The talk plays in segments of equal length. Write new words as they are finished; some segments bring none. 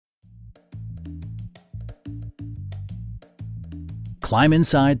Climb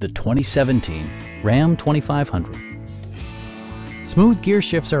inside the 2017 Ram 2500. Smooth gear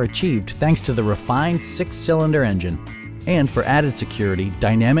shifts are achieved thanks to the refined 6-cylinder engine. And for added security,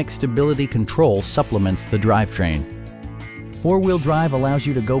 dynamic stability control supplements the drivetrain. Four-wheel drive allows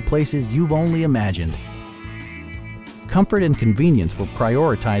you to go places you've only imagined. Comfort and convenience were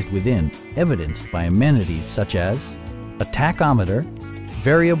prioritized within, evidenced by amenities such as a tachometer,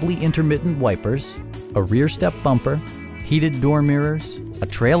 variably intermittent wipers, a rear step bumper, heated door mirrors, a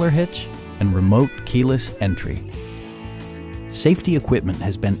trailer hitch, and remote keyless entry. Safety equipment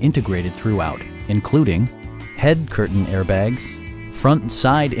has been integrated throughout, including head curtain airbags, front and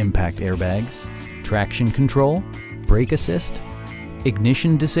side impact airbags, traction control, brake assist,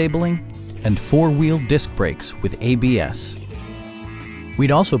 ignition disabling, and four-wheel disc brakes with ABS.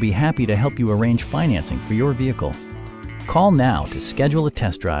 We'd also be happy to help you arrange financing for your vehicle. Call now to schedule a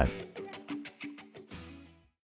test drive.